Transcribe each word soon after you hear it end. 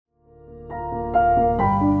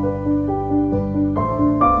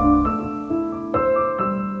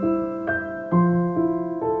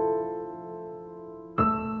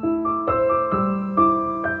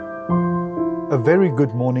very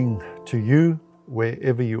good morning to you,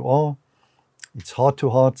 wherever you are. It's Heart to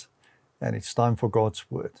Heart, and it's time for God's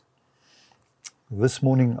Word. This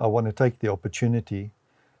morning, I want to take the opportunity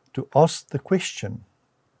to ask the question,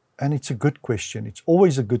 and it's a good question. It's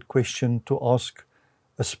always a good question to ask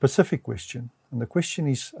a specific question. And the question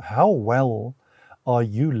is, how well are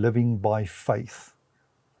you living by faith?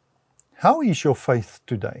 How is your faith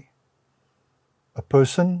today? A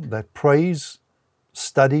person that prays,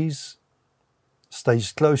 studies,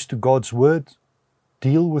 stays close to God's Word,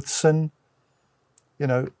 deal with sin,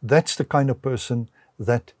 that's the kind of person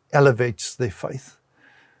that elevates their faith.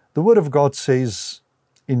 The Word of God says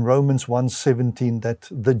in Romans 1:17 that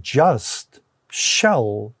the just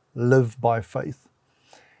shall live by faith.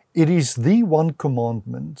 It is the one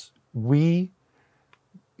commandment.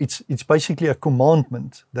 It's basically a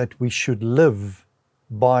commandment that we should live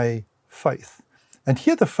by faith. And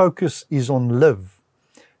here the focus is on live.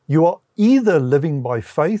 You are either living by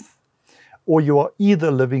faith, or you are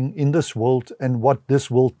either living in this world and what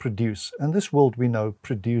this world produce. And this world, we know,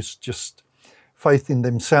 produce just faith in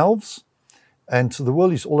themselves. And so the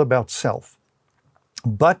world is all about self.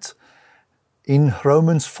 But in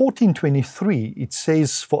Romans 14:23, it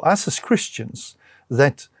says for us as Christians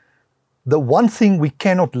that the one thing we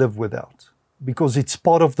cannot live without, because it's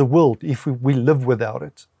part of the world if we live without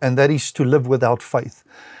it, and that is to live without faith.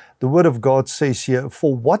 The Word of God says here,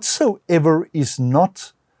 for whatsoever is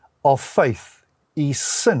not of faith is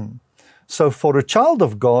sin. So for a child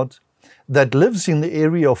of God that lives in the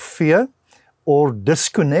area of fear or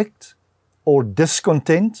disconnect or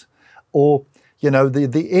discontent, or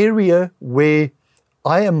the area where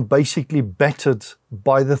I am basically battered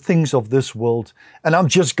by the things of this world and I'm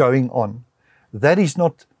just going on, that is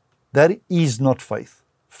not faith.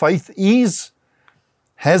 Faith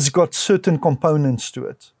has got certain components to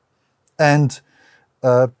it. And,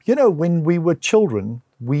 when we were children,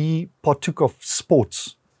 we partook of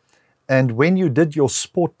sports. And when you did your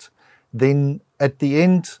sport, then at the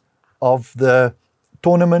end of the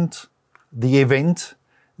tournament, the event,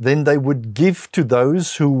 then they would give to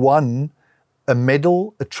those who won a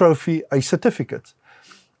medal, a trophy, a certificate.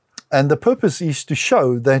 And the purpose is to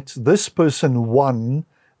show that this person won,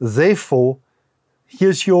 therefore,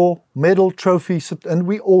 here's your medal, trophy, and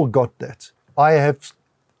we all got that. I have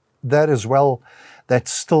that as well.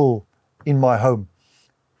 That's still in my home.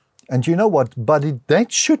 And you know what? But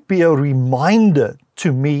that should be a reminder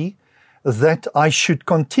to me that I should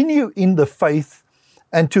continue in the faith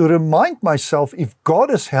and to remind myself, if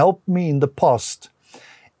God has helped me in the past,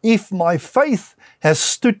 if my faith has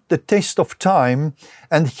stood the test of time,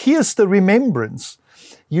 and here's the remembrance.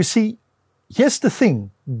 You see, here's the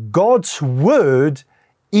thing. God's Word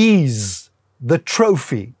is the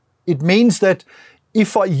trophy. It means that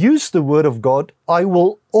if I use the Word of God, I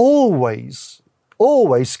will always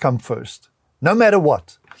come first, no matter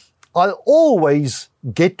what. I'll always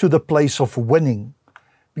get to the place of winning,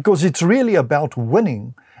 because it's really about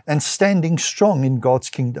winning and standing strong in God's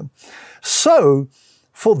kingdom. So,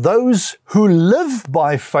 for those who live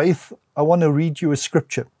by faith, I want to read you a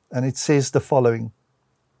scripture, and it says the following.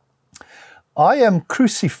 I am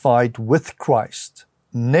crucified with Christ.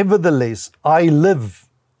 Nevertheless, I live.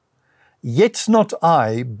 Yet not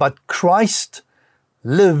I, but Christ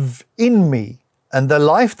live in me. And the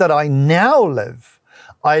life that I now live,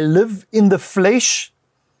 I live in the flesh.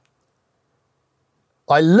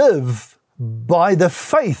 I live by the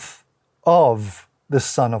faith of the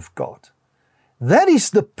Son of God. That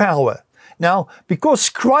is the power. Now, because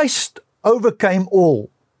Christ overcame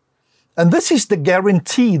all, and this is the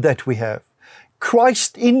guarantee that we have.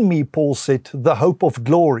 Christ in me, Paul said, the hope of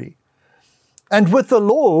glory. And with the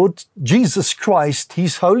Lord Jesus Christ,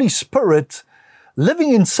 His Holy Spirit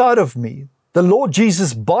living inside of me, the Lord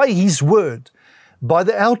Jesus by His Word, by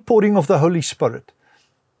the outpouring of the Holy Spirit,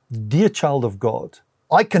 dear child of God,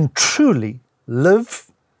 I can truly live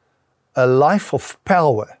a life of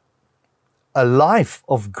power, a life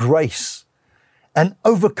of grace, an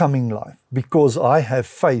overcoming life, because I have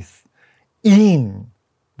faith in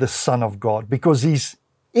the Son of God, because He's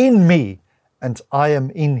in me and I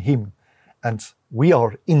am in Him. And we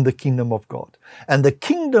are in the kingdom of God. And the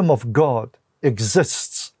kingdom of God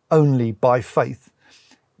exists only by faith,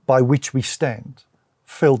 by which we stand,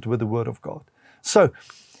 filled with the Word of God. So,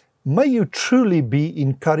 may you truly be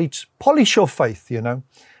encouraged. Polish your faith,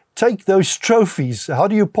 Take those trophies. How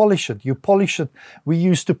do you polish it? You polish it. We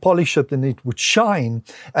used to polish it and it would shine,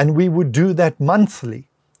 and we would do that monthly.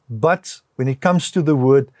 But when it comes to the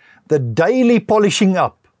Word, the daily polishing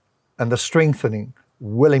up and the strengthening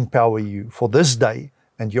will empower you for this day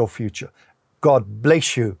and your future. God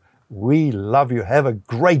bless you We love you. Have a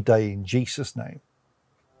great day in Jesus' name.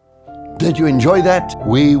 Did you enjoy that?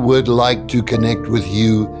 We would like to connect with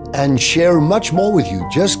you and share much more with you.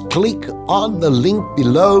 Just click on the link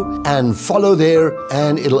below and follow there,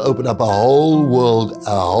 and it'll open up a whole world,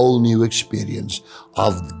 a whole new experience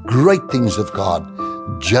of great things of God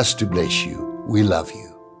just to bless you. We love you.